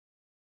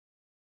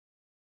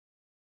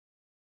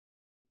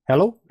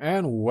Hello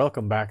and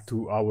welcome back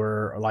to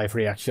our live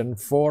reaction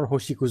for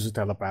Hoshikuzu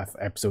Telepath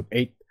episode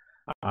 8.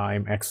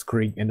 I'm X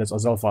Krieg and that's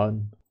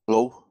Azalfan.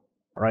 Hello?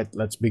 Alright,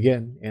 let's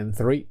begin in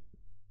 3,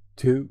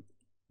 2,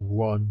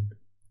 1,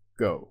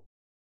 go.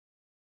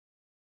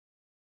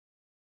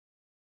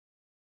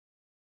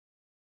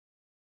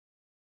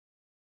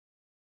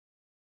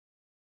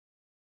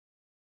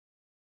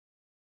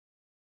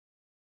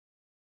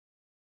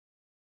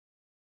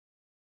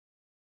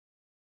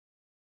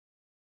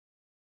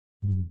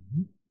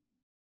 Mhm.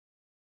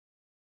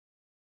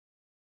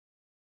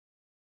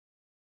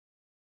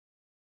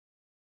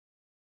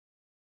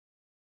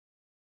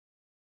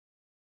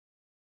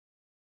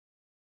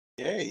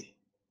 Yay.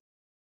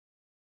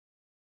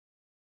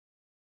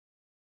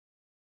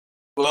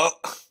 Well,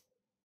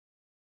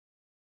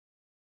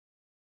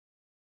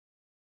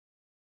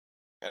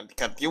 and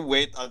can't you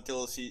wait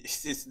until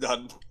she's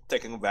done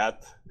taking a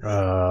bath?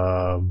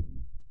 Um,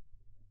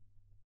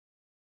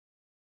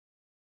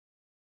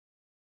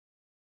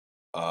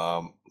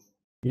 Um,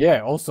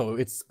 yeah, also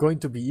it's going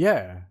to be,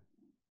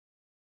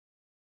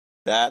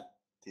 that,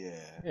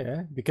 yeah.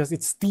 yeah, because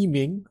it's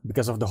steaming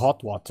because of the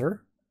hot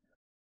water.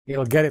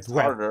 It'll get it It's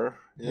wet. harder,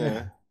 Yeah.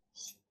 yeah.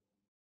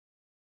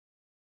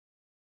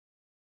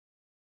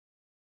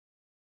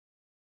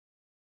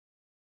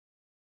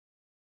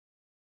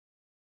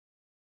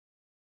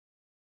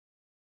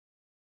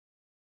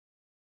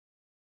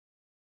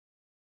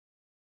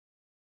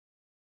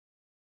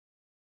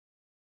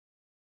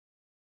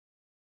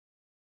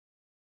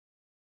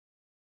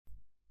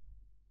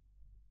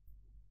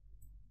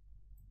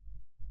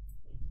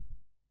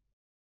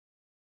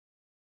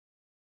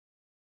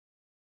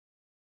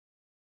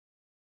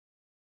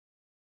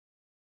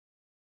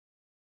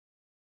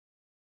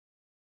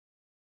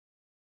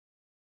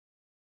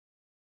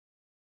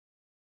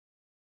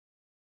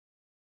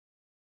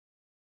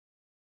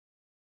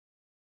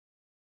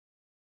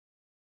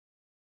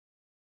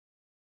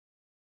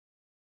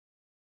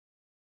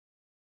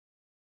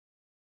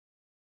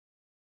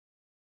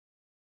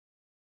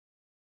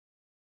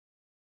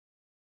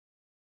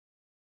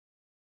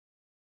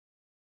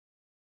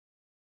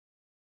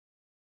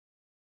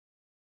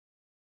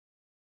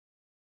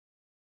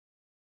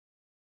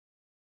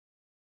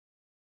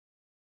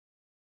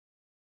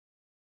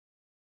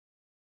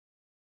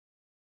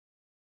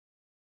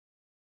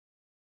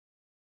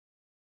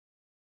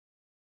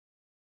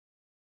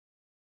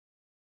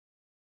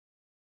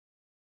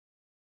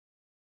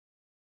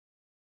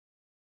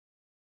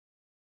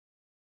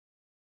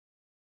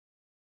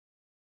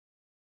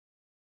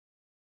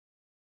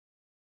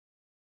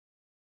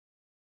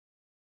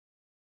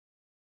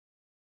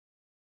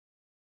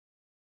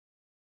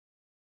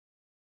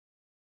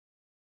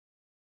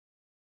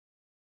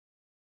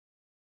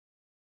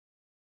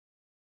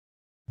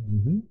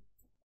 Mhm.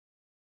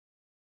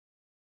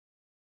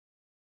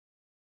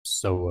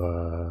 So,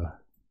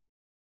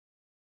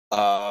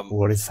 Um,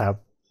 what is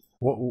hap?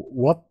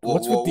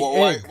 What's with the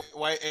why, egg?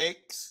 why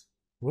eggs?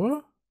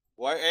 What?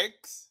 Why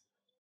eggs?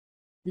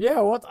 Yeah,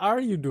 what are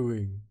you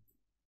doing?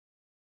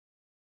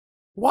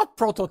 What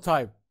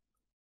prototype?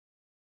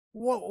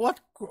 What?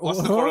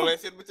 What's the Huh?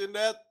 correlation between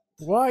that?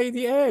 Why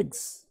the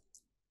eggs?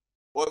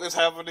 What is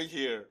happening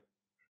here?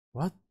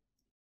 What?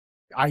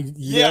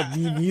 Yeah,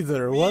 Me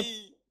neither. What?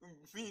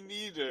 me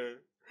neither.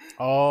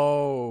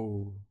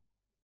 Oh,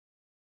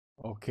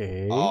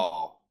 okay.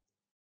 Oh,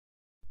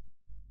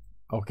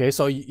 Okay,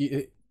 so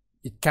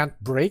it can't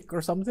break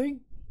or something?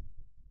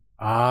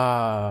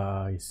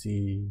 Ah, I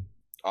see.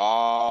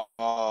 oh.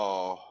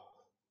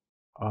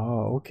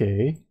 Oh,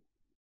 okay.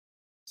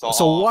 So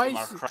So all of them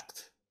are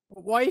cracked.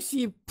 why is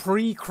she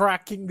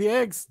pre-cracking the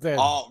eggs then?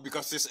 Oh,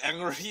 because she's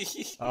angry.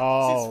 She's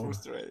Oh,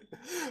 frustrated.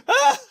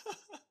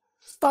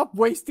 stop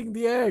wasting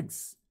the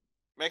eggs.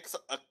 Makes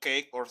a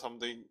cake or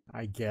something.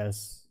 I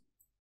guess.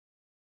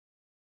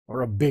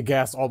 Or a big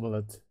ass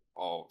omelet.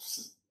 Oh,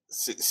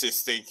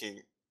 she's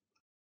thinking.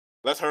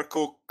 Let her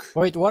cook.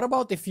 Wait, what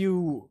about if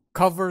you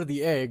cover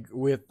the egg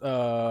with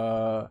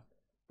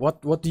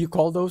what do you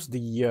call those?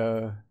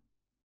 The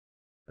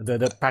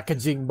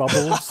packaging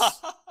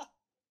bubbles,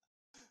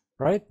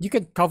 right? You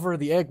can cover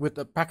the egg with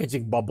the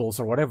packaging bubbles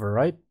or whatever,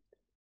 right?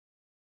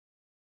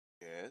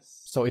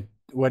 Yes. So it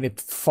when it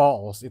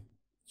falls, it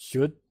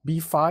should be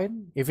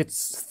fine. If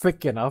it's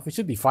thick enough, it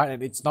should be fine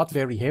and it's not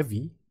very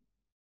heavy.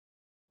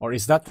 Or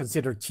is that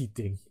considered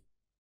cheating?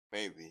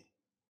 Maybe.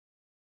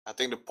 I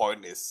think the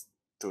point is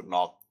to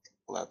not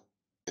let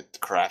it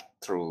crack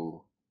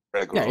through Yeah,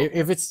 regular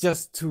if it's eggs.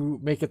 just to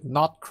make it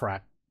not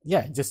crack,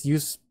 yeah, just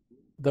use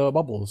the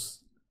bubbles.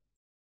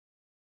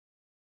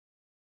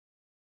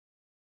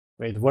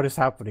 Wait, what is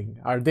happening?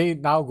 Are they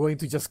now going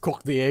to just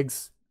cook the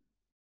eggs?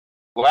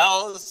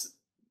 Well,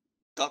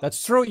 got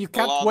That's true. You a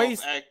can't lot of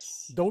waste.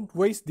 eggs. Don't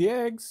waste the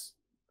eggs.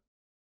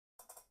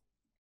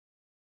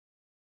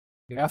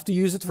 You have to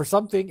use it for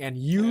something, and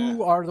Yeah.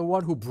 you are the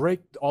one who break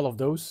all of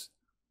those.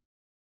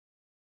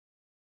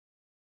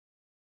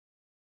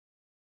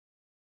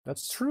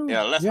 That's true.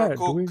 Yeah, let her Yeah,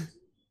 cook. doing.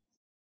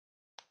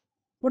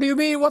 What do you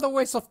mean? What a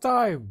waste of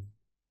time!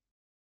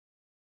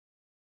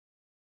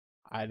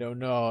 I don't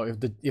know if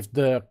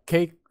the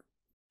cake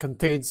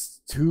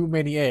contains too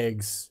many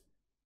eggs.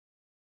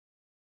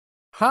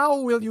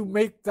 How will you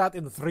make that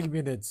in 3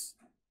 minutes?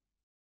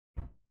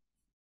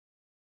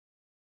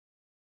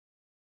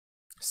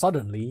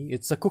 Suddenly,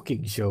 it's a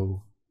cooking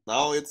show.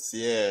 Now it's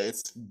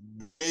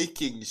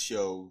baking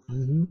show.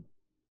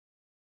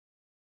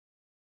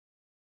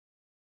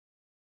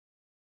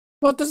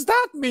 What does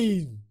that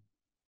mean?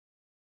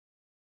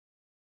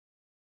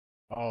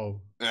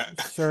 Oh,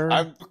 sure.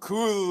 I'm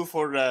cool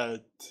for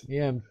that.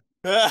 Yeah.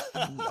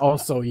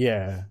 Also,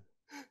 yeah.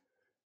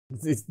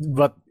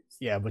 But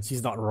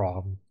she's not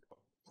wrong.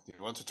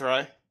 You want to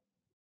try?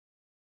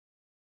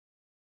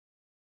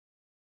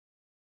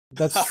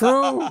 That's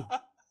true.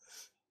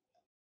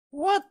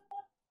 What?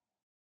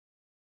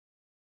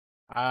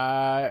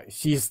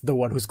 She's the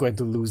one who's going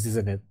to lose,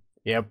 isn't it?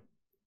 Yep.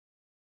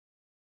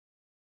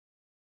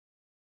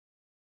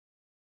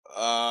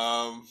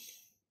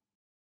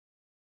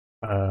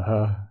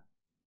 Uh-huh.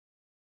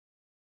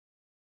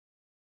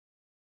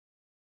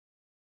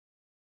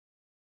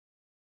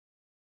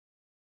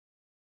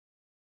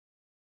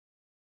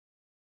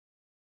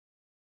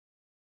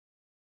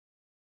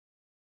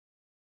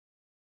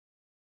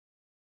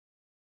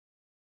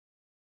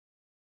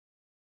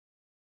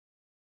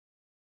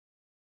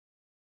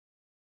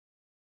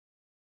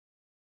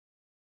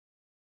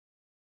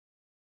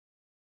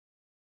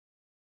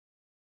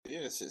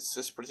 Yes, it's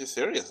just pretty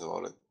serious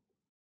about it.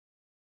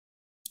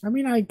 I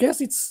mean, I guess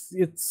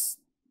it's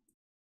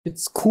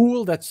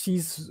cool that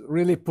she's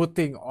really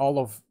putting all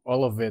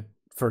of it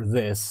for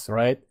this,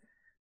 right?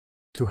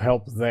 To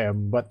help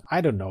them, but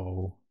I don't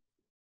know.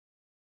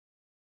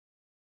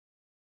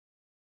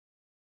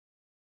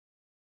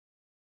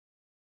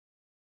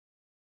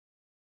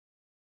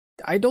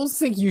 I don't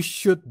think you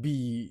should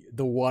be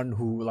the one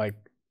who like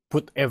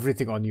put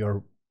everything on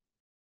your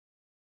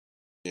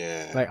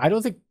Yeah. like I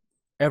don't think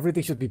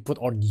everything should be put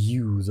on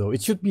you though.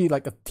 It should be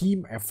like a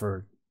team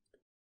effort.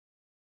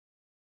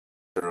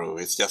 True.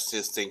 It's just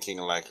his thinking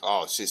like,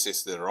 oh,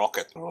 she's the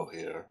rocket girl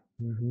here.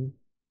 Mm-hmm.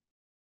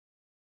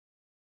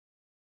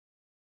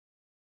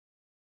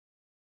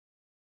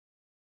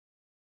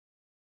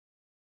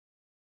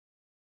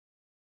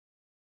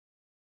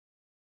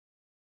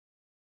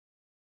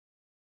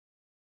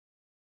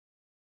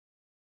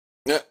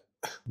 Yeah.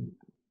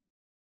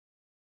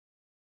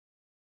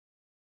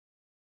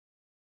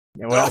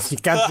 Yeah, well, she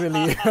can't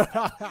really.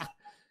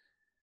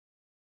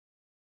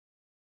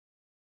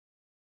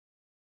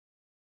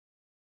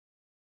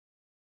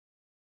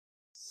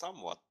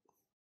 Somewhat.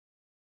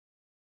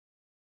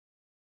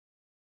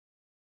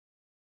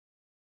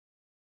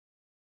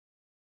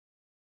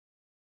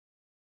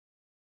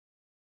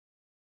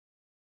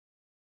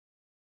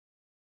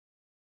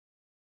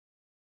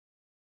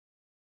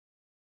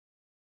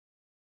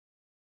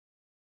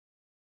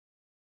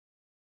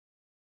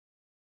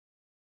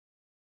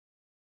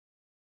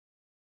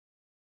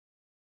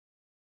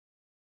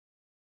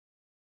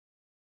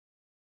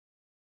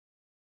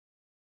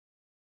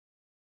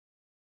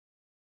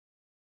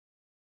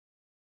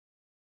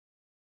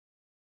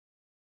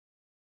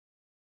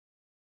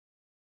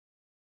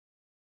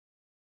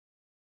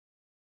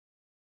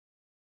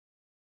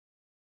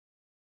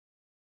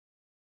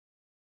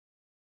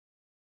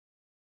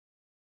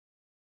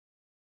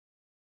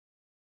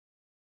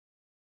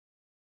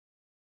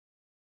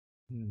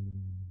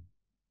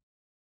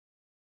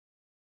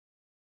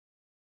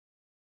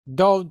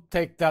 Don't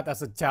take that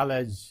as a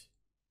challenge.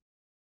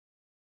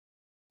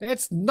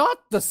 It's not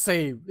the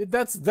same.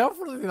 That's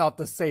definitely not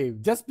the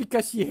same. Just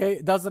because she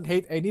doesn't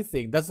hate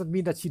anything doesn't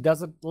mean that she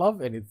doesn't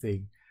love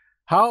anything.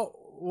 How?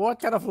 What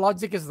kind of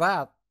logic is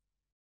that?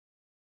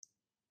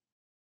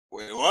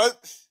 Wait,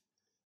 what?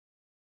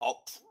 Oh.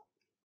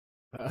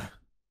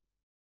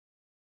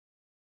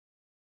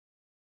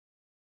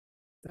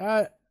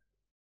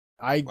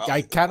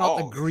 I cannot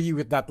agree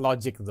with that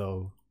logic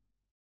though.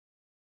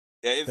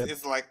 Yeah,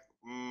 it's like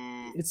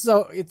it's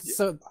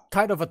a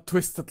kind of a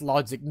twisted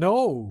logic.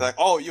 No, like,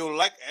 oh, you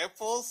like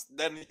apples,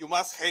 then you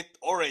must hate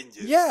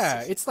oranges.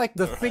 Yeah, it's like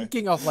the Right.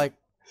 thinking of like,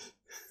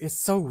 it's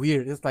so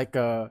weird. It's like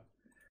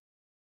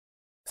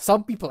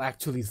some people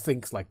actually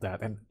thinks like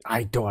that, and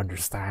I don't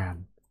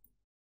understand.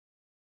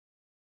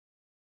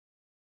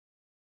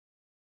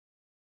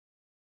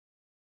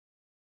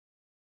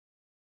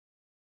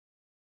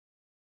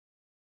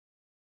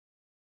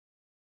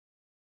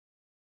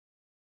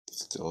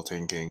 Still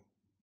thinking.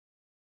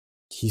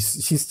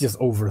 She's just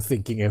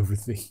overthinking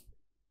everything.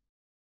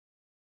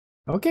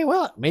 Okay,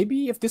 well,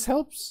 maybe if this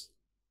helps.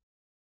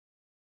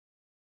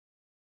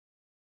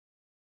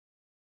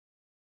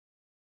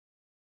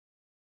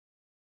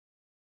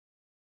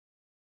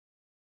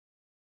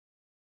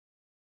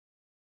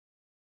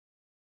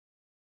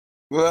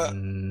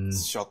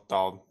 Shut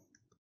down.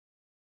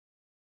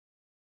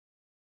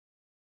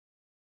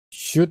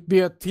 Should be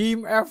a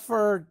team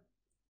effort.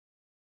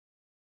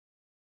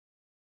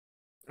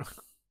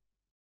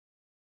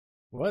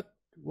 What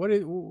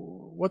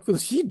will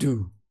she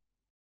do?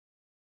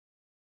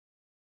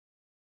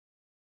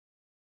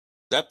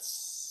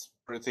 That's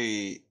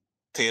pretty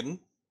thin.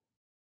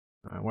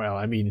 Well,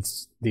 I mean,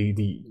 it's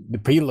the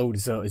payload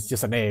is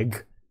just an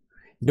egg.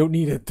 You don't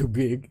need it too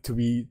big to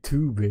be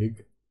too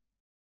big.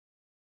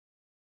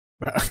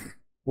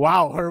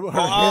 Wow, her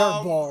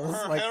hair balls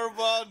her like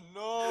hairband,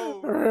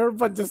 no. her hair,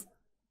 but just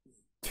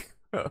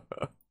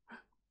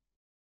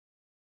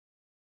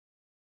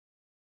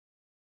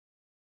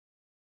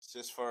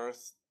She's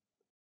first.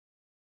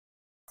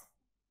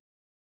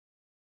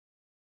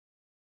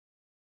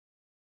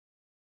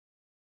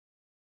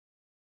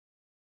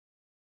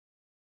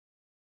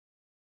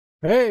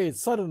 hey,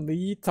 it's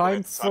suddenly time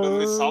Wait,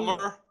 suddenly for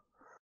summer?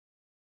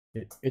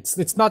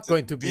 it's not The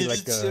going to be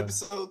like beach a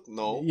episode?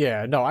 No.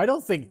 yeah, no, I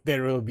don't think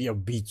there will be a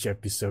beach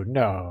episode.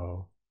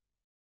 No.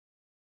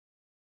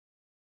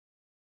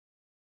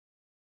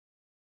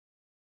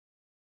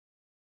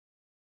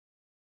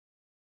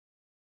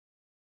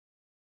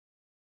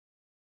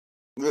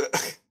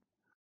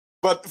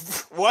 But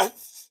what?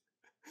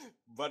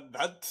 But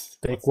that?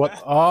 Take What's what?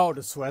 that? Oh,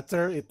 the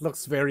sweater. It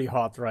looks very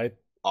hot, right?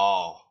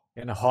 Oh.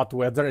 In a hot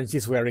weather, and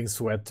she's wearing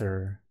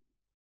sweater.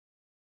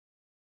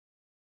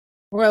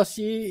 Well,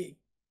 she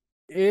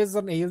is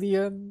an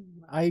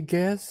alien, I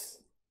guess.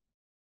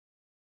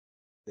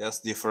 Yes,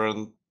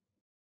 different.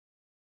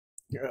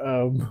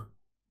 Um.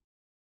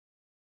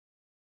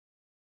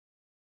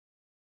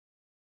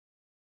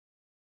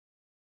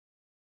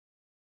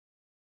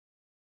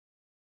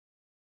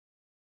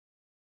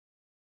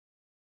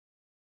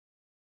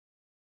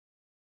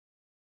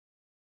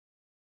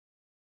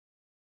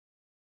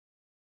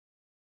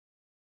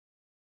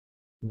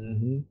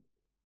 Mhm.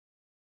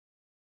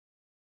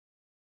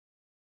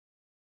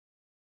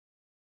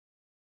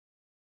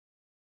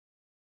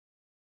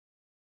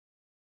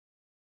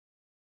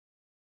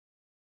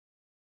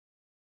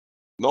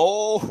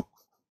 No.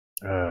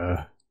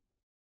 Uh.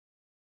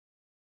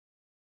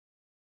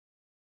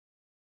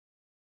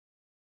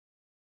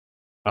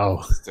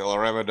 Oh. Still a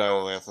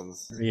remedial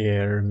lessons.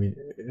 Yeah.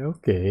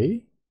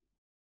 Okay.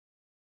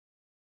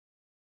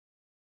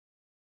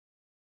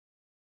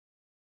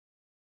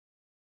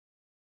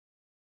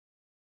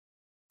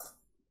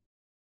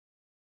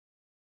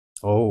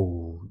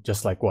 Oh,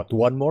 just like what?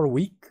 One more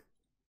week?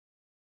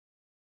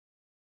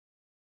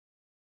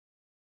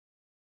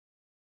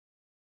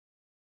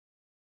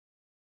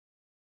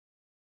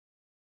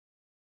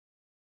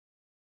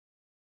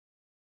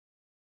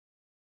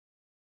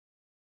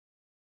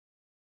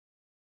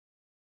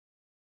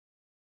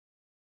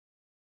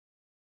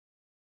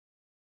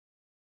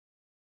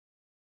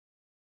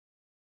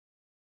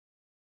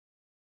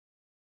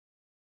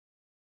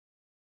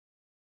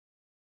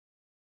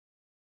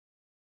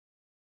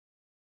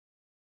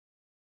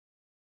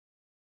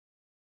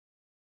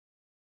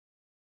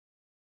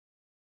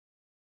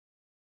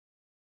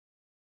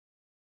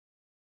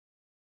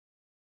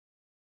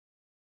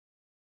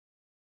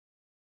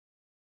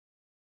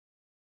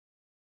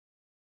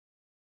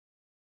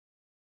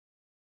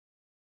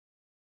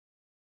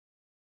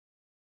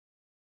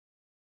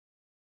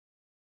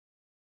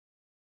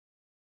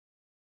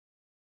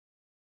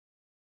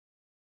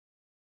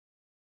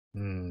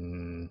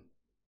 Hmm.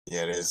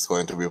 Yeah, it's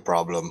going to be a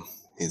problem,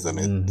 isn't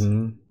it?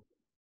 Mm-hmm.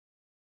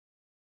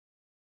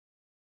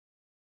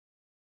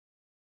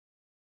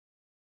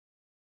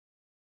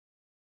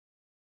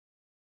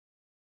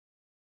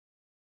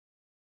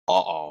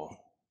 Uh-oh.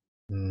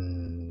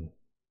 Hmm.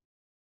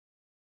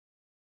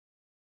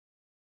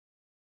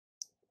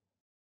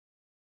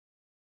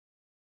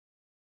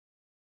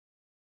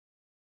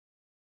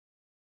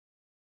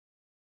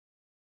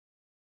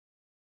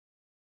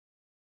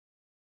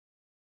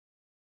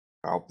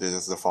 I hope this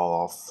is the fall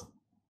off.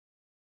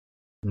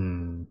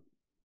 Hmm.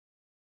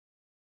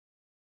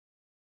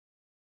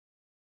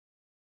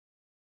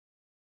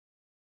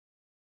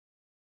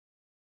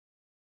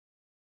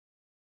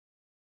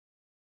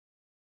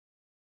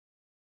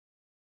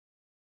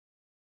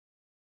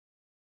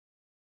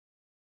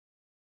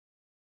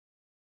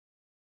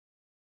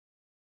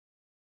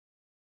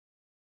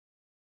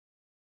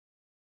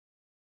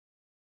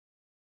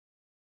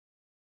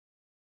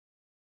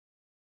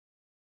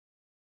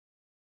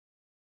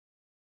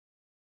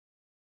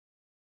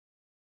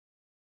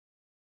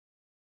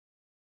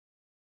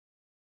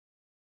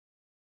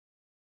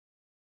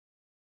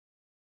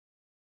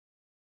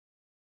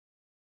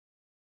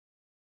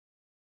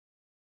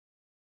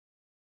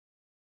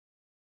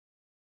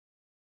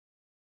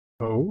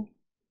 Oh.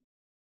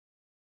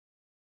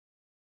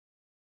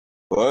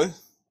 What?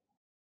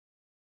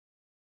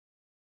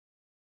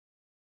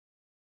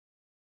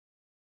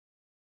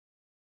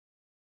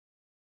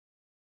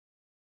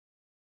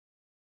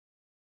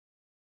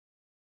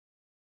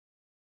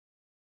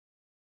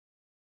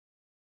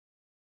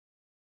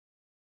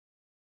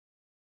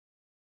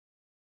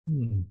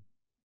 Hmm.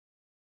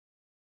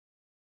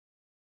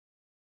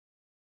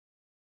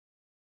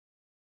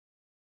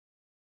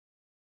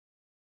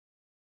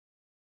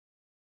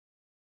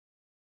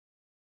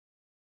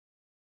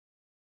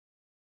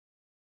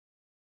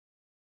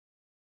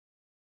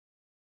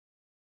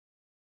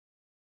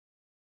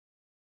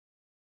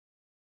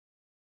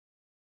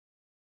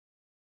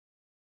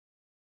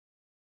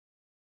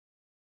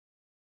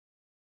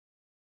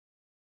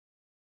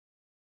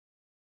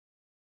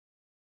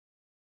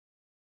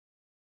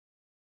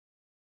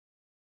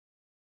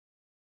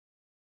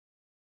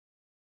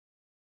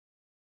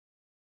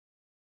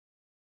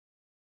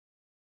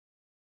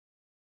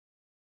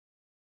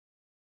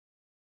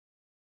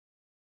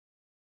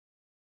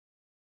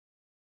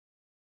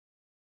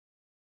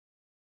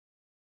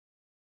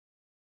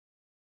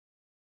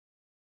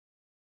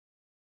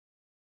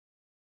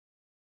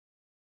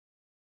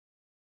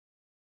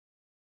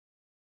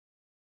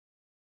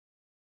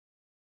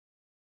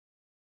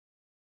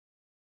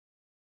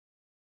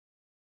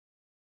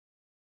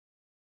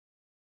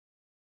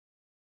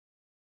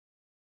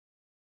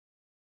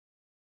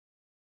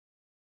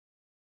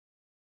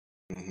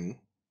 Mm-hmm.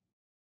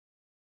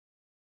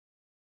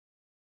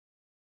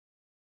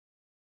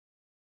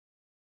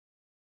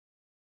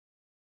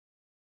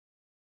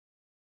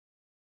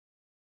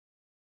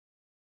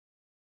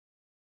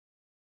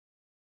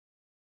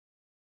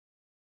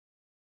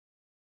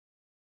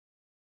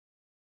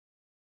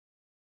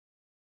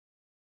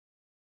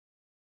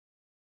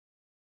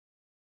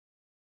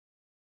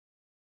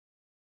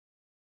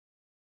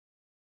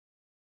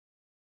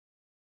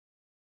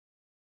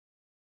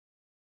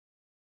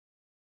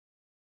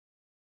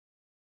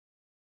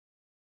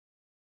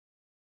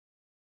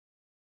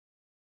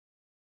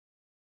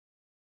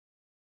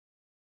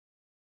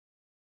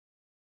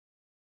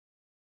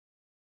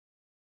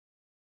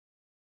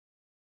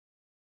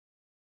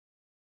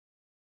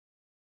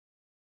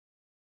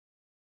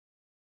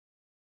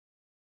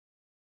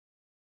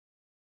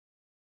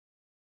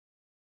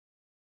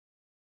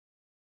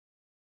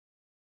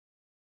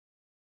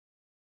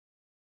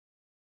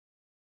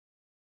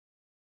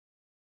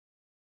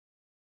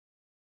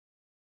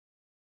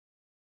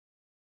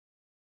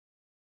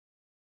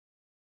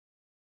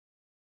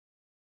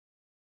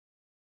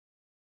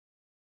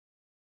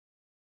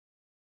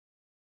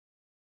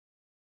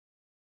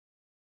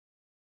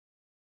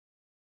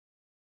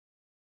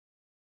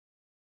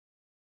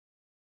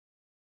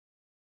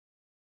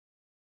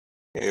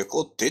 Yeah, you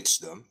could teach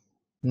them.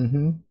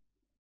 Mm-hmm.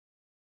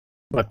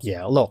 But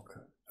yeah, look.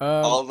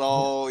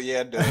 Although,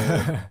 yeah,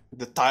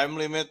 the time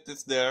limit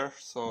is there,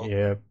 so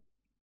yeah.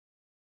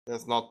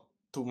 there's not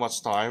too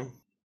much time.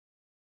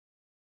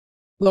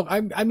 Look,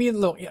 I mean,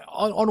 look.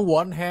 On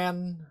one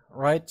hand,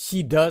 right,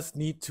 she does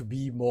need to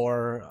be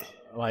more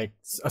like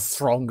a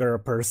stronger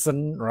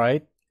person,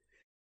 right?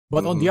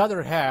 But on the Mm-hmm.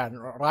 other hand,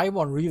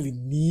 Raimon really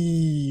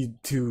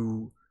need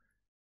to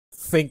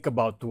think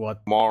about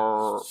what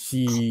More. what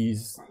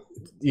she's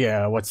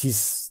Yeah,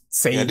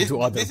 saying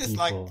to other this is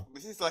people.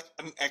 like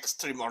an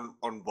extreme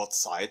on both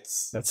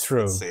sides. That's It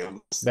true.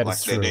 seems That like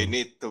is they true.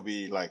 need to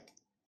be like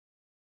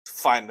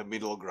find the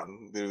middle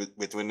ground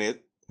between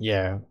it.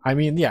 Yeah. I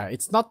mean, yeah,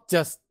 it's not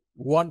just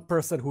one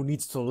person who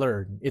needs to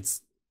learn.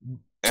 It's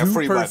two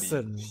Everybody,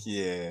 person.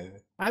 yeah.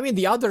 I mean,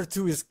 the other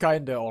two is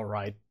kind of all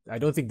right. I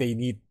don't think they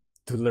need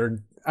to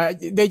learn.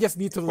 They just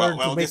need to learn to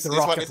Well, make the this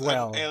one rocket is an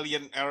well.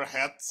 alien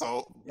airhead,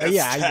 so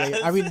Yeah, that's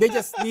that. I mean, they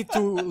just need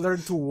to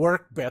learn to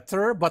work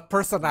better, but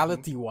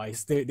personality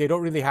wise, they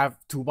don't really have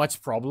too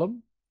much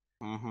problem.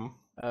 Mm-hmm.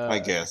 I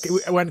guess.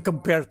 When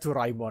compared to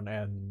Raimon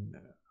and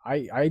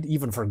I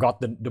even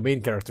forgot the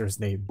main character's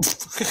name.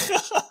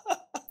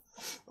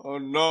 Oh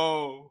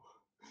no.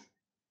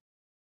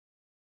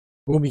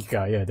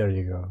 Umika, yeah, there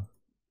you go.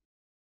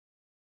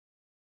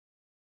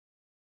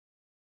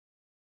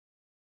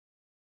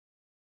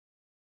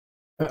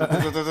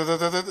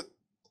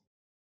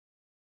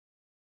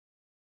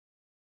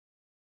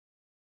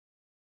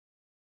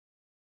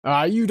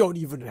 You don't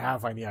even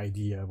have any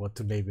idea what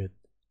to name it.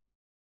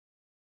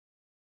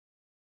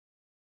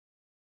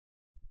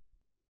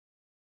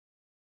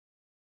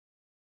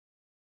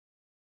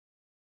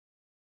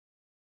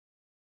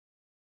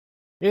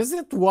 Is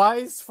it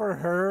wise for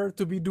her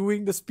to be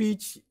doing the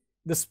speech?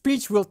 The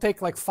speech will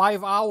take like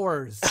 5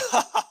 hours.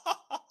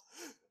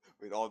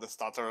 With all the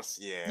stutters,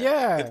 yeah.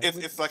 Yeah.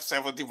 It's like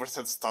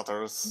 70%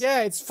 stutters.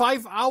 Yeah, it's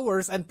 5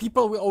 hours and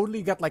people will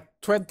only get like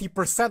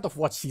 20% of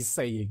what she's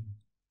saying.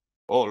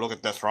 Oh, look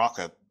at that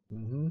rocket.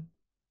 Mm-hmm.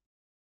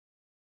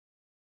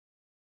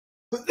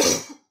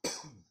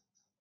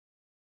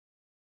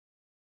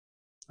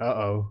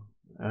 Uh-oh.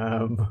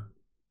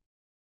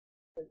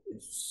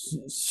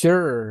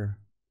 Sure.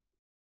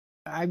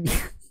 I mean,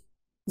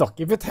 look,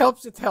 if it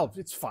helps, it helps.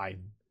 It's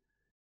fine.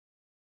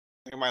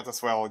 You might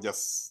as well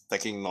just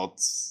taking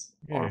notes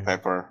Yeah. on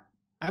paper.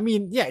 I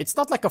mean, yeah, it's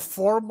not like a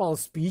formal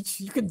speech.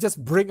 You can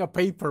just bring a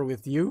paper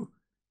with you.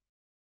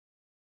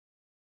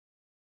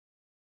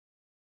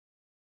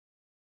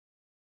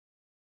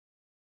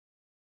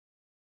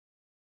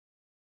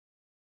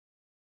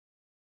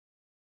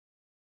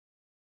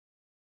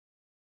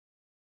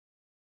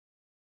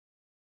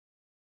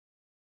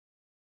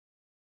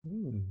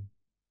 Hmm.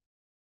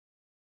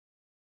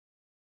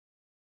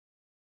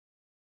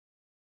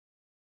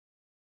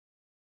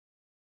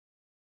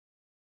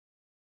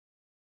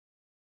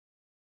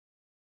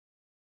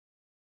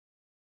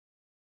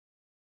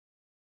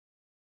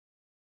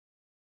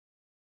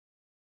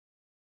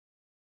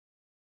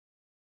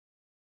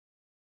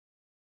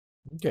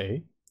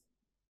 Okay.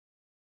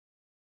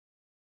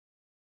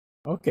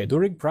 Okay,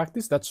 during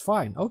practice, that's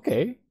fine.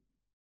 Okay.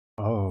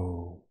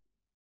 Oh.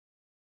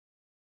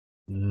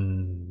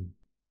 Hmm.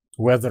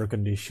 Weather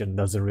condition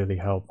doesn't really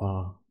help,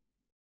 huh?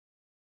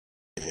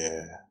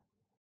 Yeah.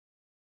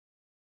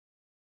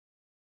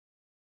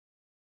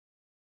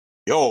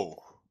 Yo.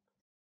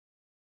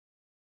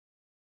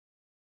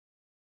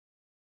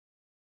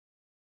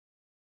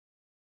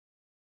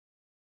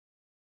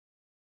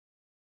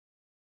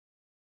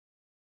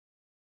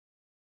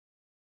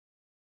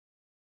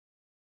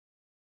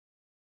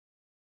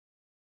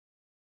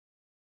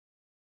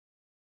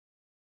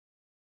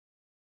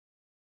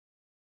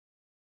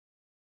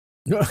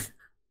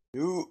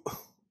 You.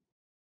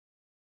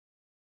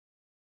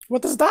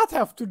 What does that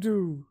have to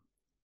do?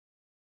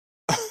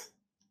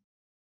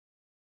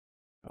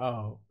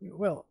 Oh,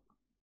 well.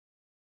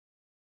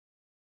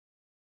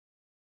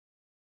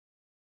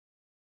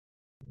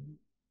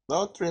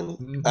 Not really.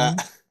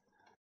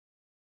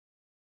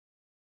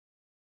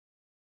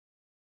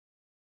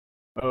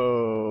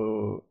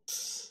 Oh.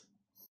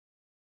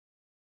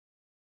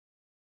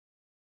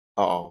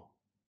 Oh.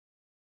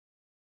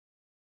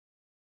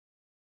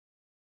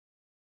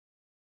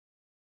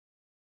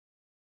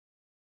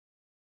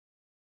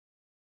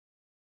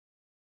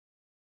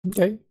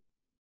 Okay.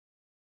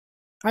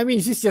 I mean,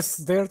 she's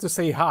just there to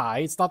say hi.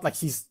 It's not like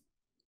she's.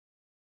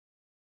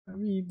 I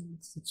mean,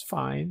 it's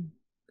fine.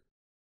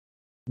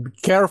 Be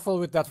careful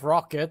with that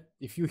rocket.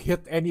 If you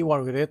hit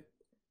anyone with it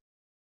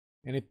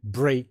and it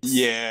breaks.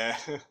 Yeah.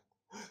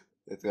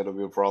 It's gonna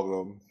be a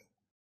problem.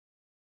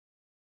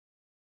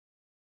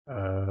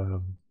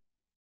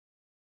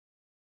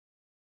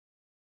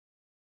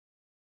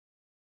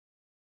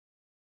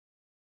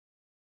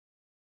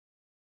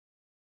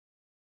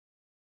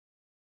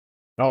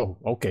 Oh,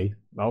 okay.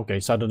 Okay,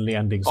 suddenly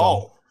ending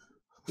song.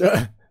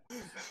 Oh.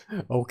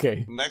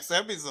 Okay. Next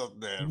episode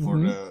then for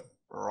the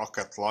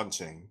rocket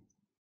launching.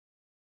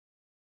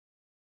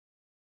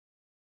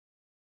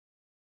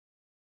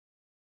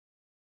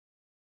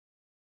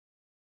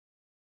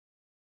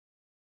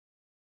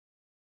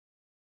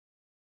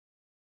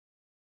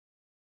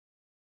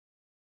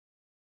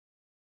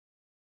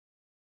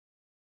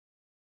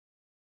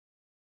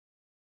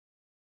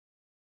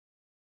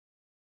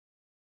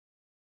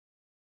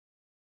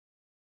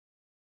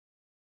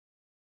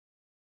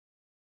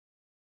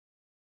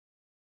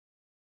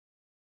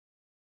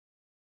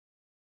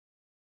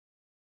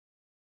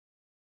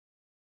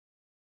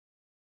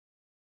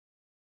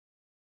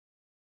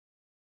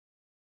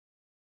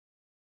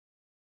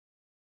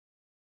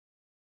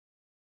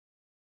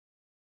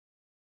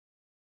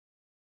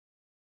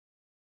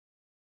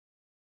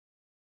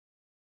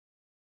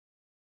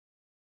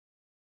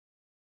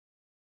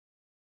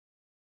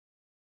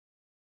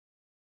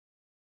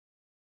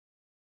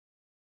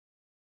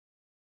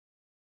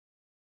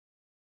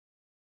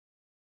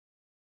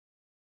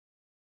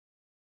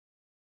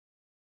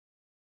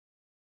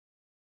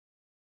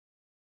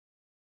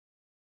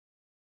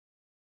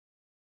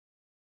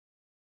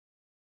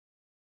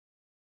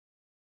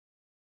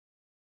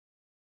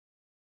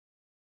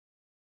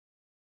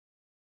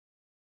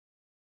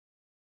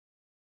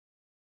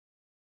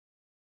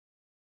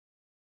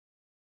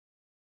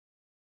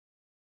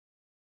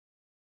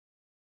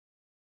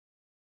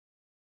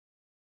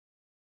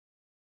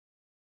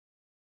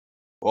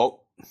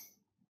 Oh.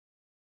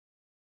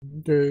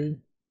 Okay.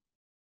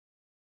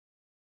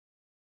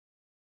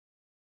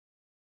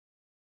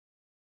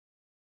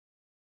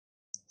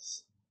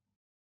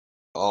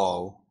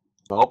 Oh.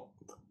 Nope.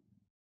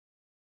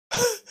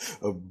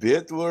 A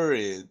bit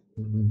worried.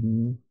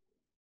 Mm-hmm.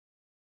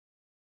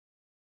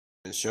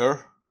 You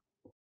sure?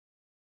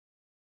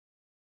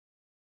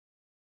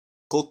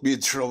 Could be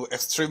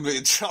extremely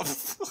in trouble.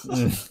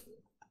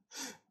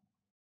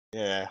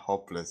 Yeah,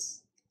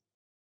 hopeless.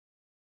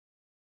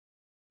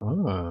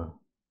 Ah.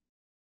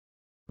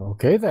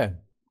 Okay then.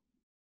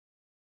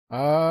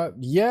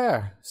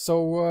 Yeah.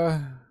 So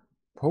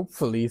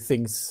hopefully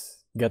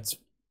things get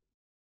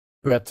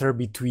better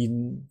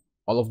between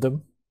all of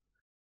them.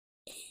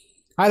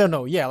 I don't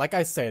know. Yeah, like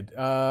I said,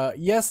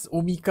 yes,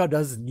 Omika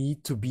does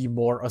need to be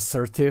more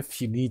assertive.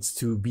 She needs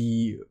to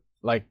be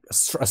like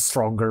a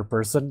stronger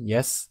person.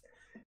 Yes,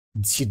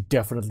 she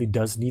definitely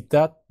does need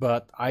that.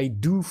 But I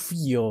do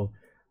feel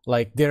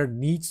like there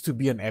needs to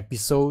be an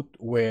episode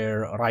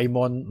where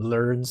Raimon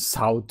learns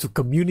how to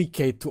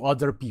communicate to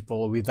other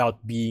people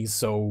without being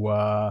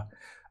so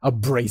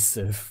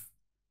abrasive.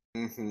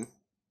 Mm-hmm.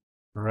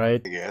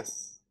 Right? I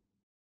guess.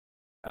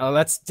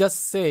 Let's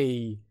just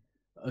say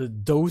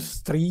those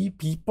three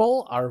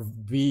people are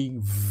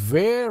being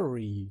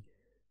very,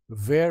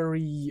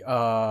 very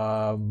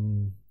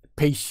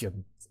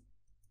patient.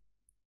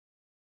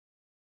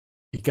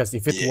 Because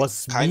if it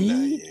was Kinda,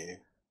 me, yeah.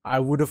 I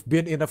would have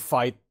been in a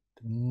fight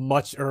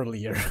much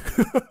earlier.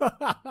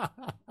 I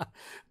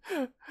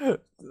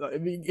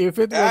mean, if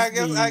it Yeah,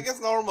 was me, I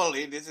guess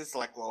normally this is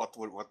like what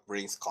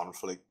brings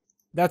conflict.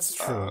 that's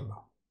true.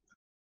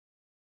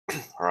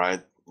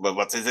 Right.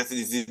 But this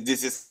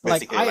is Like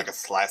basically like a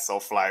slice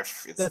of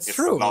life. That's It's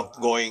true. not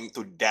going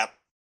to that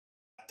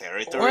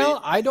territory.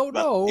 Well, I don't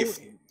but know.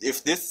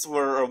 If this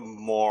were a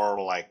more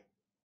like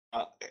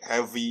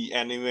heavy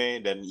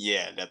anime, then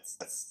yeah, that's.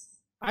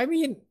 I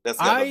mean, that's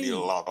gonna be a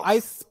lot of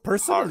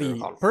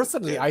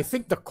personally, yeah. I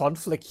think the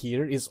conflict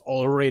here is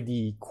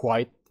already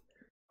quite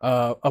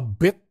a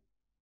bit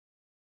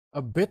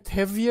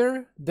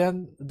heavier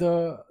than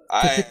the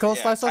typical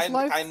slice of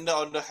life. Kinda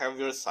on the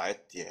heavier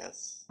side,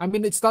 yes. I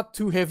mean, it's not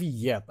too heavy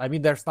yet. I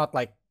mean, there's not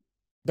like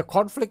the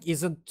conflict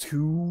isn't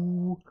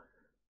too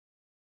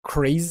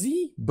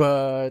crazy,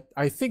 but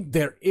I think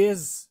there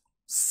is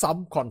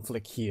some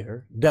conflict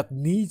here that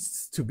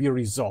needs to be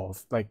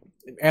resolved. Like,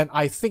 and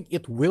I think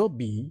it will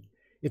be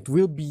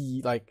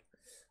like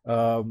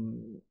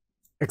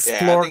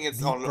explore think it's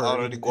deeper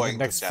already in going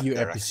the next to that few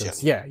direction.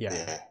 episodes.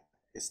 Yeah.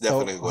 It's So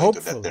definitely going to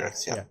that hopefully,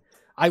 direction. yeah.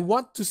 I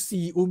want to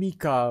see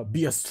Umika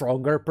be a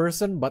stronger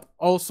person, but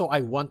also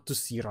I want to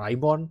see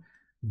Raimon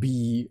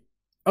be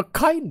a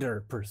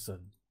kinder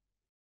person,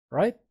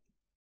 right?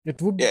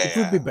 It would be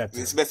better.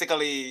 It's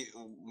basically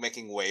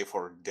making way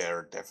for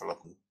their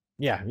development.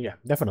 Yeah,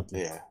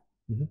 definitely.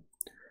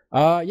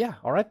 Yeah. Yeah,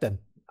 all right then.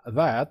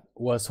 That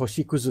was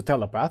Hoshikuzu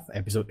Telepath,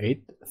 episode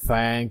 8.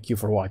 Thank you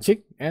for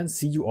watching, and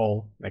see you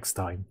all next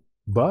time.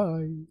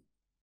 Bye.